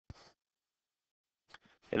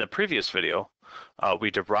In the previous video, we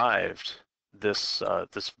derived this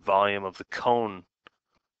volume of the cone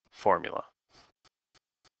formula.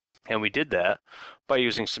 And we did that by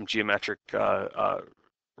using some geometric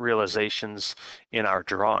realizations in our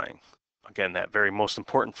drawing. Again, that very most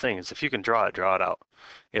important thing is if you can draw it out.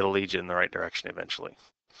 It'll lead you in the right direction eventually.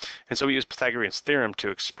 And so we use Pythagorean theorem to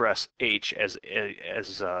express h as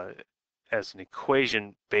an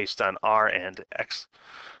equation based on r and x,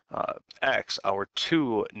 our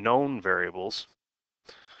two known variables.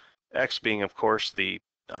 X being, of course, the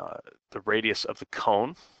radius of the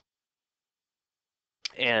cone,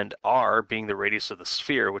 and r being the radius of the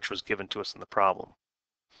sphere, which was given to us in the problem.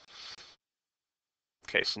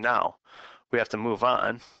 Okay, so now we have to move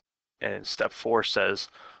on, and step 4 says,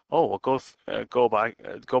 oh, we'll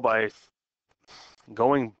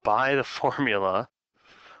going by the formula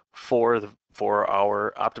for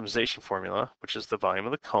our optimization formula, which is the volume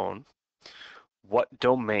of the cone. What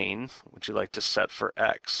domain would you like to set for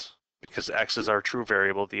x? Because x is our true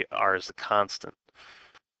variable, the r is the constant.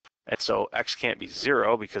 And so x can't be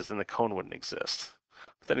 0 because then the cone wouldn't exist.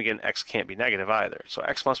 But then again, x can't be negative either. So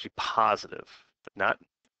x must be positive, but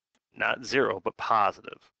not 0, but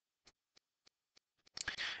positive.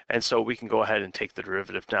 And so we can go ahead and take the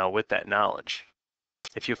derivative now with that knowledge.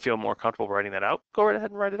 If you feel more comfortable writing that out, go right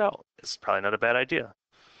ahead and write it out. It's probably not a bad idea.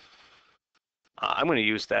 I'm going to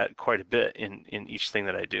use that quite a bit in each thing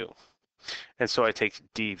that I do. And so I take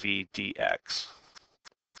dv dx.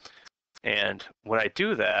 And when I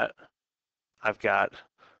do that, I've got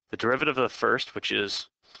the derivative of the first, which is,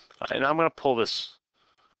 and I'm going to pull this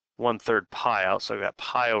 1/3 pi out, so I've got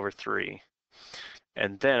pi over 3.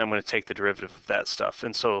 And then I'm going to take the derivative of that stuff.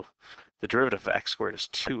 And so the derivative of x squared is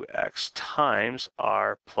 2x times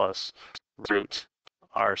r plus root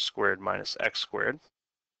r squared minus x squared.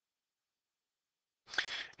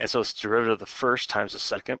 And so it's the derivative of the first times the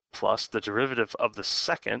second plus the derivative of the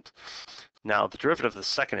second. Now the derivative of the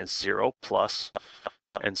second is 0 plus,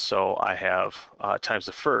 and so I have times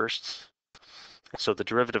the first. So the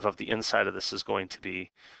derivative of the inside of this is going to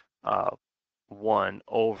be 1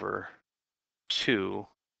 over 2,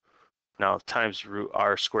 now times root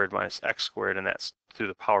r squared minus x squared, and that's through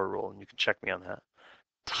the power rule, and you can check me on that,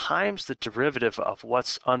 times the derivative of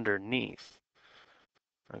what's underneath.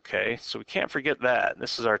 Okay, so we can't forget that.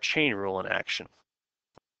 This is our chain rule in action.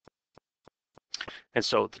 And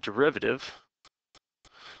so the derivative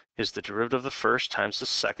is the derivative of the first times the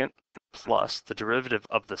second plus the derivative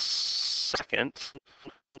of the second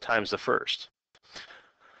times the first.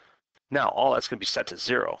 Now all that's going to be set to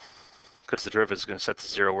 0 because the derivative is going to set to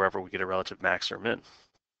 0 wherever we get a relative max or min.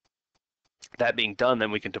 That being done,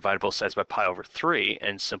 then we can divide both sides by pi over 3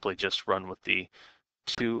 and simply just run with the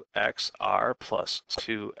 2xr plus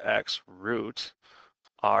 2x root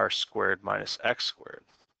r squared minus x squared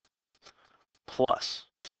plus.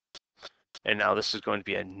 And now this is going to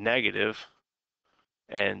be a negative,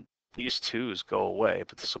 and these 2's go away,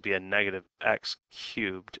 but this will be a negative x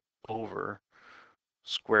cubed over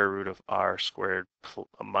square root of r squared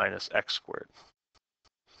minus x squared.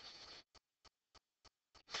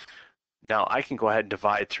 Now I can go ahead and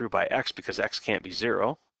divide through by x because x can't be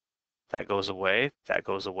 0. That goes away, that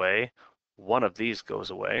goes away, one of these goes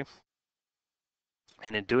away.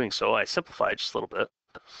 And in doing so, I simplify just a little bit.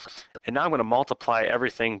 And now I'm going to multiply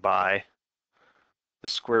everything by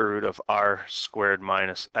the square root of r squared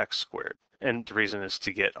minus x squared. And the reason is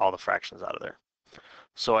to get all the fractions out of there.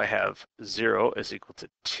 So I have 0 is equal to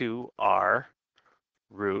 2r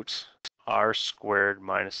root r squared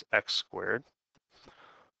minus x squared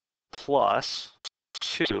plus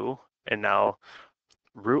 2, and now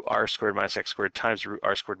root r squared minus x squared times root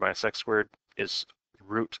r squared minus x squared is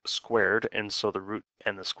root squared, and so the root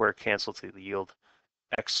and the square cancel to yield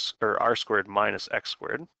x, or r squared minus x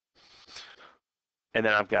squared. And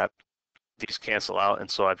then I've got these cancel out,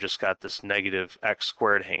 and so I've just got this negative x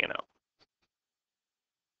squared hanging out.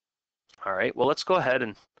 All right, well, let's go ahead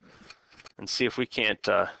and see if we can't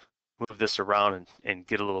move this around and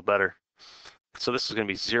get a little better. So this is going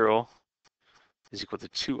to be 0 is equal to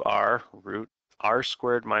 2r root r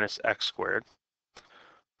squared minus x squared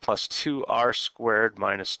plus 2r squared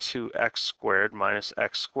minus 2x squared minus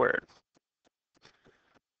x squared.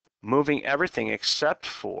 Moving everything except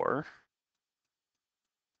for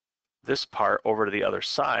this part over to the other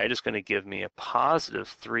side is going to give me a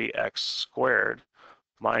positive 3x squared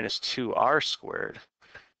minus 2r squared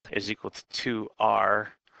is equal to 2r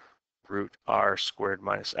root r squared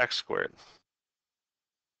minus x squared.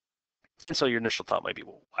 And so your initial thought might be,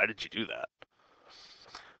 well, why did you do that?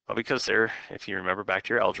 Well, because there, if you remember back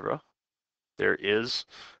to your algebra, there is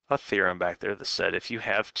a theorem back there that said if you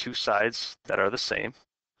have two sides that are the same,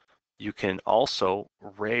 you can also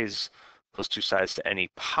raise those two sides to any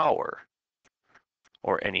power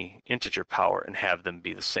or any integer power and have them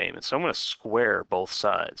be the same. And so I'm going to square both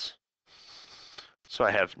sides. So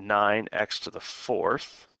I have 9x to the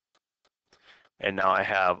fourth, and now I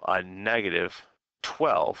have a negative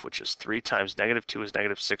 12, which is 3 times negative 2 is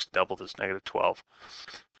negative 6, doubled is negative 12,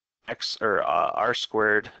 r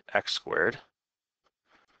squared x squared,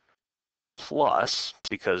 plus,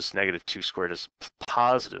 because negative 2 squared is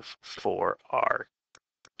positive 4r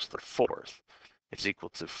to the fourth, is equal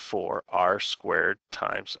to 4r squared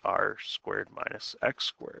times r squared minus x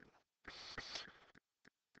squared.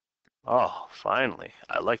 Oh, finally,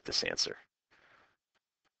 I like this answer.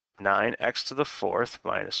 9x to the fourth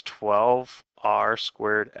minus 12r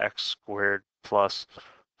squared x squared plus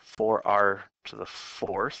 4r to the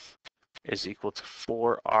fourth is equal to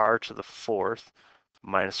 4r to the fourth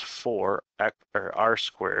minus 4 r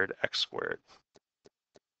squared x squared.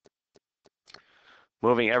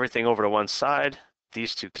 Moving everything over to one side,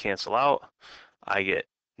 these two cancel out. I get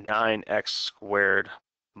 9x squared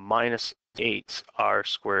minus 8r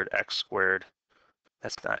squared x squared.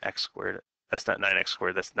 That's not x squared. That's not 9x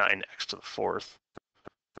squared. That's 9x to the fourth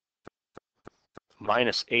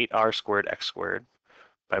minus 8r squared x squared.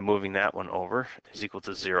 By moving that one over is equal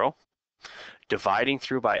to 0. Dividing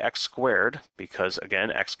through by x squared, because again,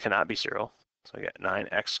 x cannot be 0. So I get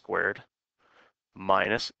 9x squared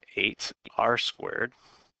minus 8r squared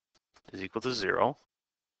is equal to 0.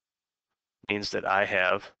 Means that I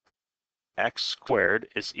have x squared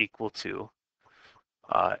is equal to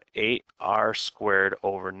 8r squared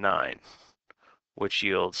over 9, which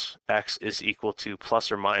yields x is equal to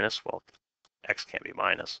plus or minus, well, x can't be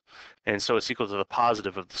minus, and so it's equal to the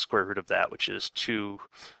positive of the square root of that, which is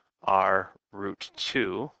 2r root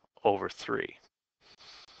 2 over 3.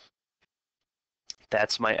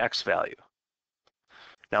 That's my x value.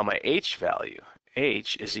 Now my h value,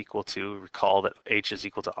 h is equal to, recall that h is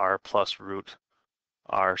equal to r plus root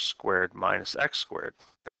r squared minus x squared.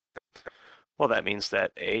 Well, that means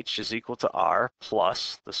that h is equal to r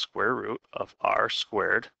plus the square root of r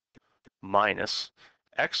squared minus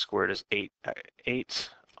x squared is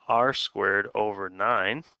 8r squared over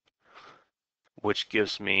 9, which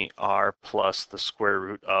gives me r plus the square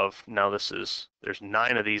root of, now there's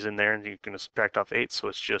 9 of these in there, and you're going to subtract off 8, so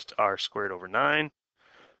it's just r squared over 9,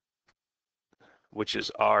 which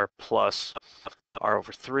is r plus r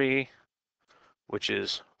over 3, which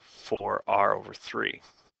is 4r over 3.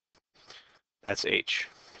 That's h.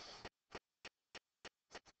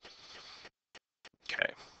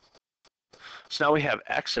 Okay. So now we have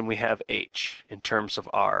x and we have h in terms of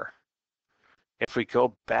r. If we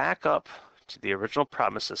go back up to the original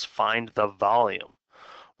problem, it says find the volume.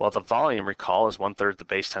 Well, the volume, recall, is 1/3 the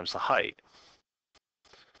base times the height.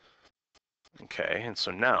 Okay, and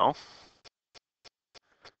so now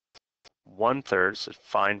 1/3 says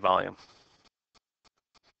find volume.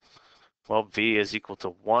 Well, v is equal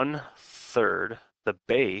to 1/3. The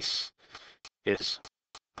base is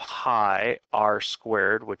pi r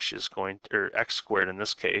squared, which is or x squared in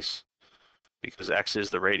this case, because x is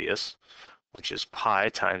the radius, which is pi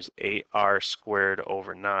times 8r squared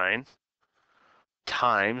over 9,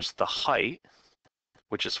 times the height,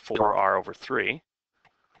 which is 4r over 3.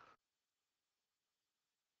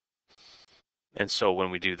 And so when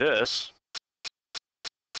we do this,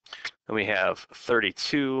 then we have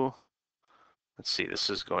 32. Let's see, this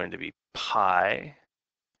is going to be pi.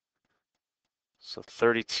 So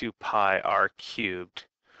 32 pi r cubed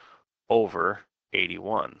over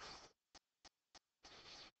 81.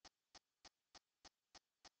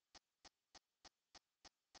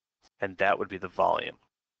 And that would be the volume.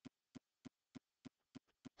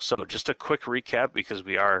 So just a quick recap, because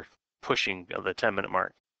we are pushing the 10-minute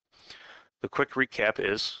mark. The quick recap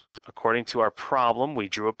is, according to our problem, we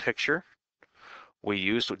drew a picture. We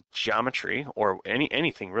used geometry or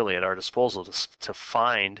anything really at our disposal to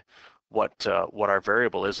find what our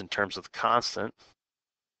variable is in terms of the constant.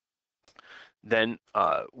 Then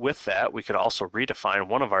with that, we could also redefine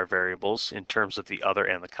one of our variables in terms of the other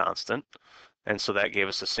and the constant. And so that gave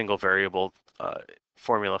us a single variable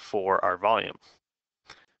formula for our volume.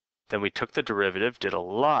 Then we took the derivative, did a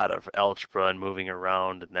lot of algebra and moving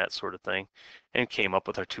around and that sort of thing, and came up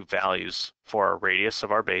with our two values for our radius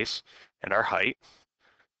of our base and our height.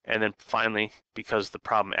 And then finally, because the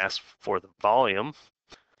problem asked for the volume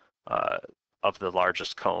of the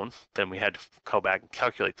largest cone, then we had to go back and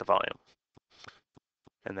calculate the volume.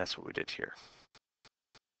 And that's what we did here.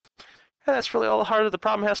 And that's really all the heart of the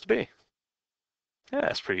problem has to be. Yeah,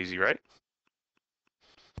 that's pretty easy, right?